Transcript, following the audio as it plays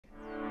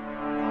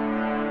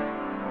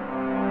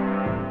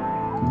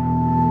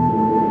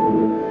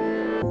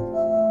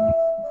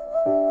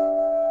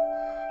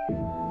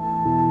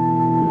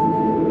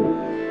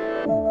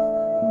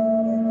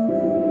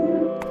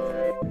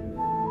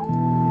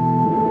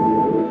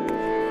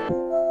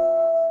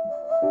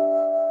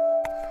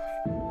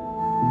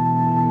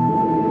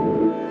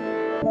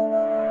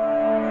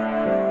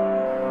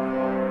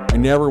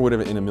never would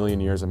have in a million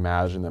years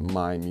imagined that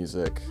my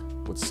music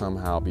would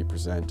somehow be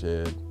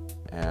presented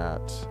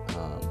at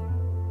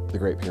the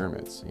Great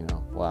Pyramids, you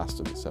know, last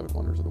of the 7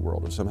 wonders of the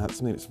world, or somehow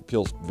something that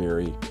feels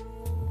very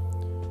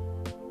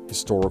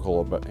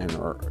historical and,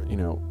 or, you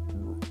know,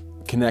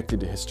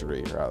 connected to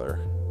history, rather,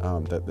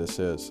 that this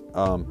is.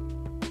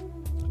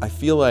 I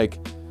feel like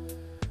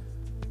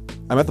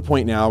I'm at the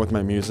point now with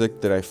my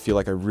music that I feel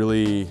like I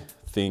really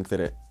think that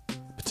it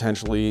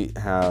potentially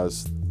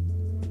has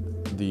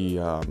the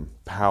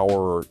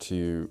power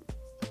to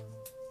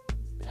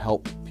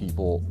help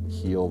people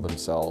heal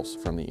themselves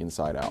from the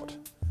inside out.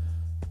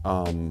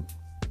 And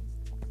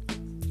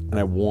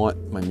I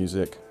want my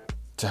music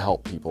to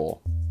help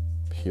people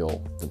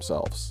heal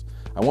themselves.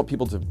 I want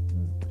people to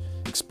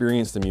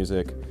experience the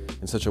music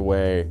in such a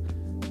way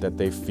that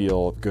they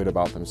feel good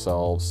about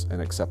themselves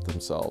and accept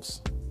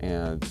themselves.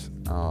 And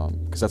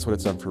because that's what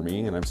it's done for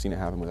me, and I've seen it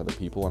happen with other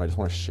people, and I just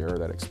want to share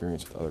that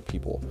experience with other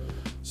people.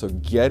 So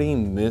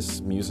getting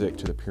this music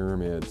to the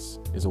pyramids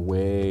is a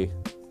way,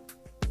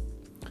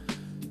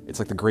 it's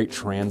like the great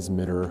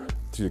transmitter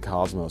through the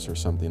cosmos or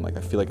something. Like,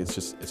 I feel like it's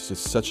just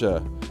such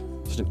an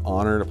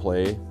honor to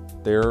play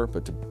there,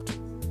 but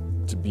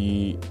to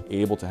be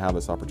able to have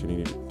this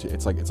opportunity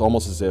it's like, it's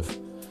almost as if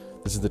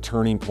this is the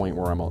turning point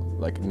where I'm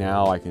like,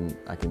 now I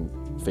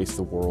can face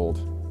the world,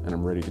 and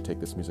I'm ready to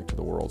take this music to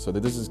the world. So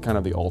that this is kind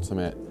of the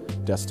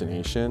ultimate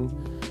destination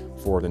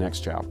for the next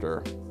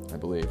chapter, I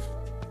believe,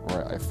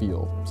 or I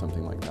feel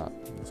something like that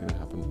is going to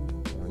happen.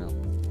 I don't know.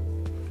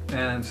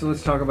 And so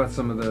let's talk about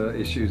some of the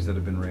issues that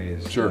have been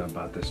raised. Sure.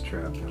 About this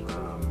trip,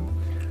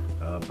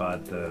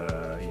 about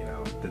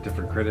the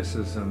different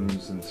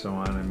criticisms and so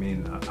on. I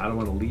mean, I don't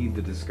want to lead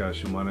the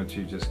discussion. Why don't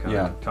you just kind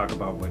of talk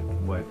about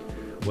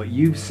what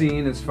you've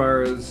seen as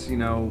far as, you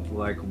know,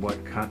 like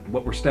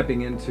what we're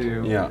stepping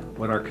into,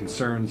 what our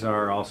concerns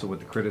are, also what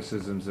the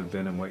criticisms have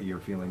been, and what your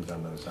feelings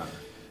on those are.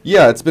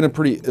 Yeah, it's been a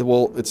pretty,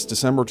 well, it's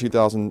December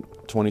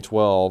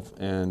 2012,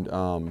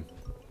 and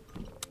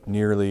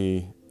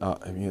nearly,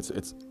 I mean,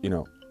 it's you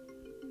know,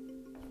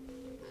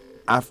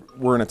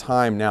 we're in a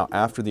time now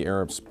after the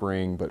Arab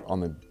Spring, but on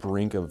the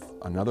brink of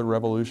another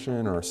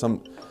revolution, or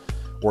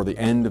the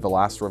end of the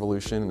last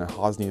revolution, and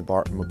Hosni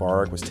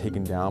Mubarak was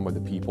taken down by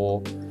the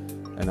people,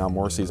 and now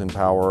Morsi's in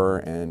power,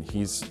 and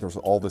there's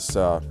all this,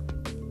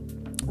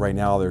 right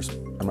now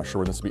I'm not sure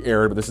when this will be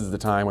aired, but this is the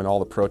time when all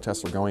the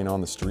protests are going on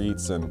the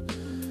streets, and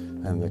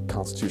the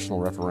constitutional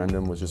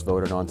referendum was just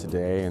voted on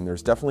today, and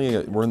there's definitely,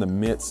 we're in the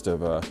midst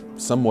of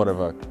somewhat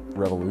of a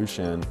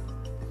revolution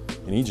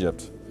in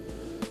Egypt.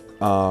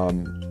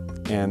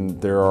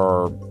 And there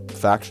are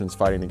factions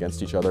fighting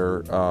against each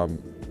other,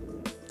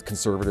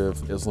 conservative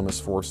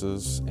Islamist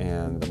forces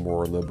and the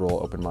more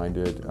liberal,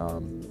 open-minded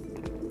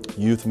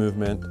youth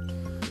movement.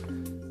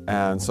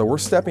 And so we're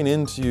stepping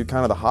into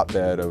kind of the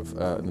hotbed of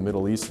the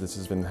Middle East. This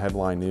has been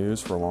headline news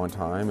for a long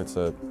time. It's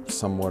a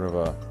somewhat of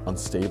an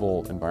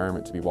unstable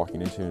environment to be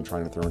walking into and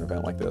trying to throw an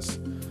event like this.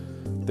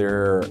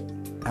 There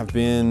have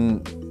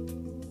been,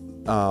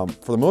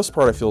 for the most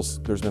part, I feel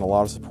there's been a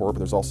lot of support, but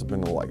there's also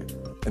been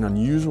an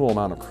unusual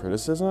amount of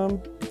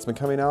criticism that's been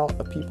coming out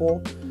of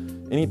people.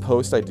 Any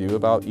post I do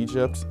about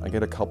Egypt, I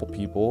get a couple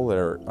people that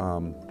are,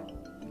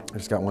 I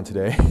just got one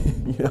today,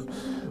 you know,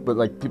 but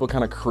like people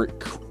kind of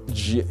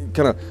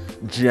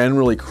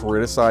generally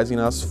criticizing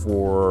us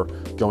for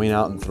going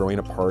out and throwing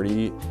a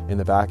party in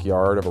the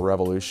backyard of a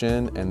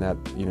revolution, and that,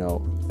 you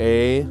know,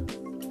 A,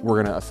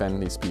 we're gonna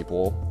offend these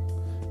people,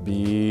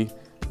 B,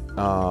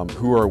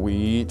 who are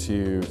we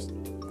to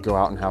go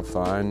out and have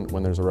fun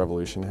when there's a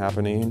revolution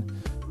happening,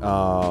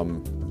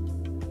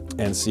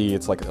 and C,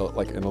 it's like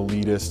an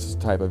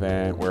elitist type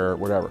event where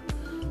whatever.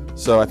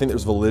 So I think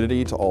there's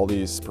validity to all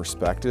these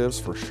perspectives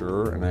for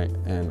sure,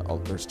 and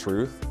there's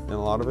truth in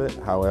a lot of it.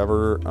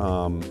 However,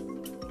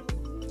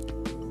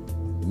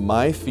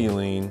 my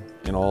feeling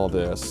in all of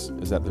this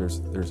is that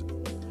there's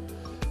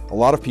a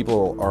lot of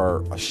people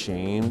are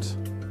ashamed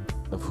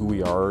of who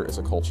we are as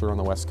a culture on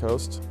the West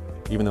Coast,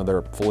 even though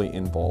they're fully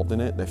involved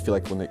in it. They feel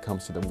like when it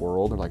comes to the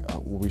world, they're like, oh,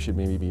 well, we should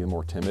maybe be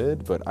more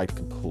timid, but I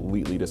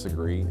completely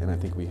disagree, and I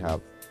think we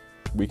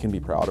can be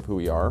proud of who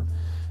we are,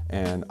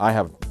 and I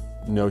have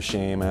no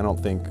shame. I don't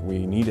think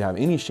we need to have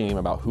any shame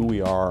about who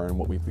we are and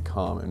what we've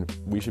become, and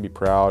we should be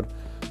proud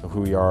of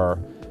who we are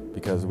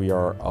because we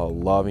are a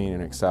loving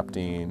and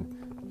accepting,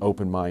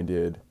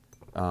 open-minded,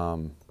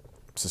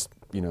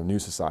 new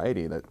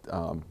society that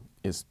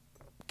is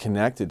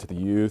connected to the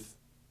youth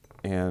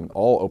and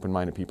all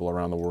open-minded people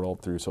around the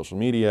world through social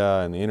media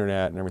and the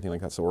internet and everything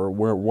like that. So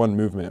we're one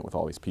movement with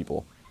all these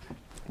people.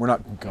 We're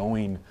not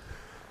going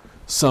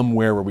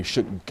somewhere where we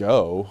shouldn't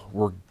go.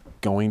 We're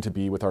going to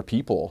be with our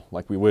people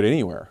like we would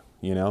anywhere,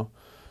 you know?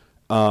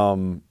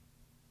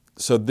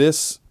 So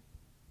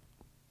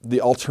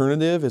the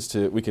alternative is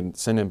we can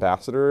send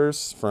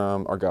ambassadors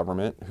from our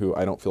government who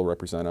I don't feel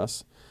represent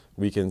us.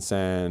 We can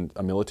send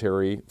a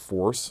military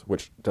force,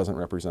 which doesn't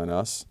represent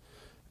us.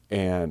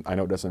 And I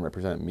know it doesn't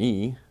represent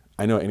me.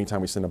 I know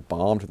anytime we send a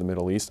bomb to the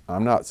Middle East,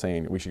 I'm not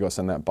saying we should go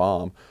send that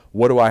bomb.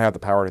 What do I have the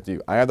power to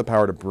do? I have the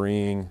power to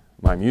bring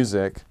my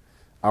music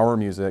our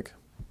music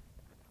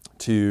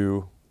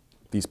to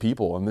these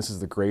people, and this is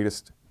the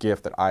greatest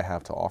gift that I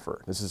have to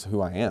offer. This is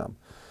who I am.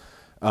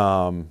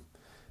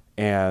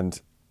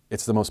 And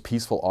it's the most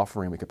peaceful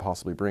offering we could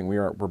possibly bring.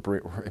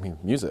 I mean,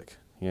 music,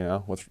 you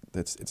know,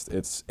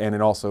 and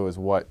it also is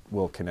what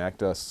will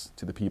connect us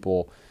to the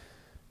people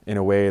in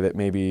a way that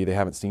maybe they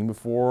haven't seen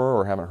before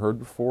or haven't heard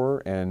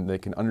before, and they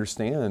can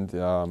understand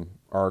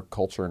our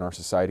culture and our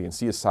society and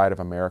see a side of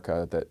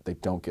America that they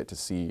don't get to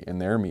see in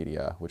their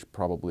media, which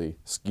probably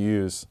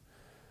skews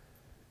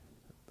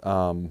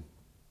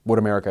what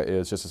America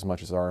is just as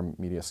much as our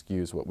media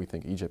skews what we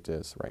think Egypt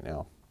is right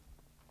now.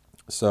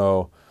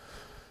 So,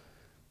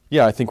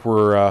 yeah, I think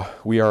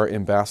we are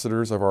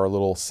ambassadors of our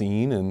little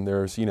scene, and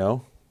there's, you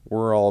know,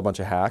 we're all a bunch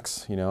of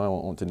hacks, you know, I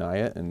won't deny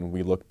it, and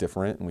we look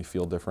different and we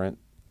feel different,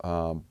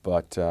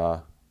 but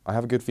I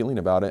have a good feeling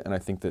about it, and I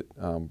think that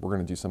we're going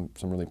to do some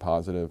really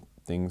positive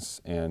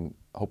things, and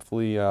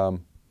hopefully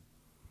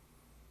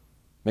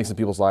make some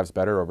people's lives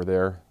better over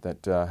there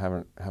that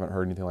haven't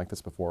heard anything like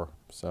this before.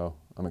 So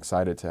I'm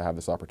excited to have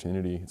this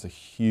opportunity. It's a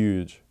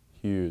huge,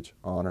 huge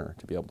honor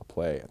to be able to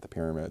play at the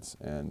pyramids,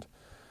 and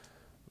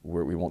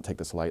we won't take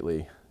this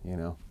lightly, you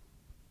know.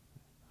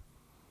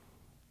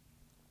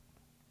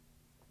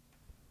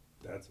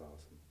 That's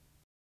awesome.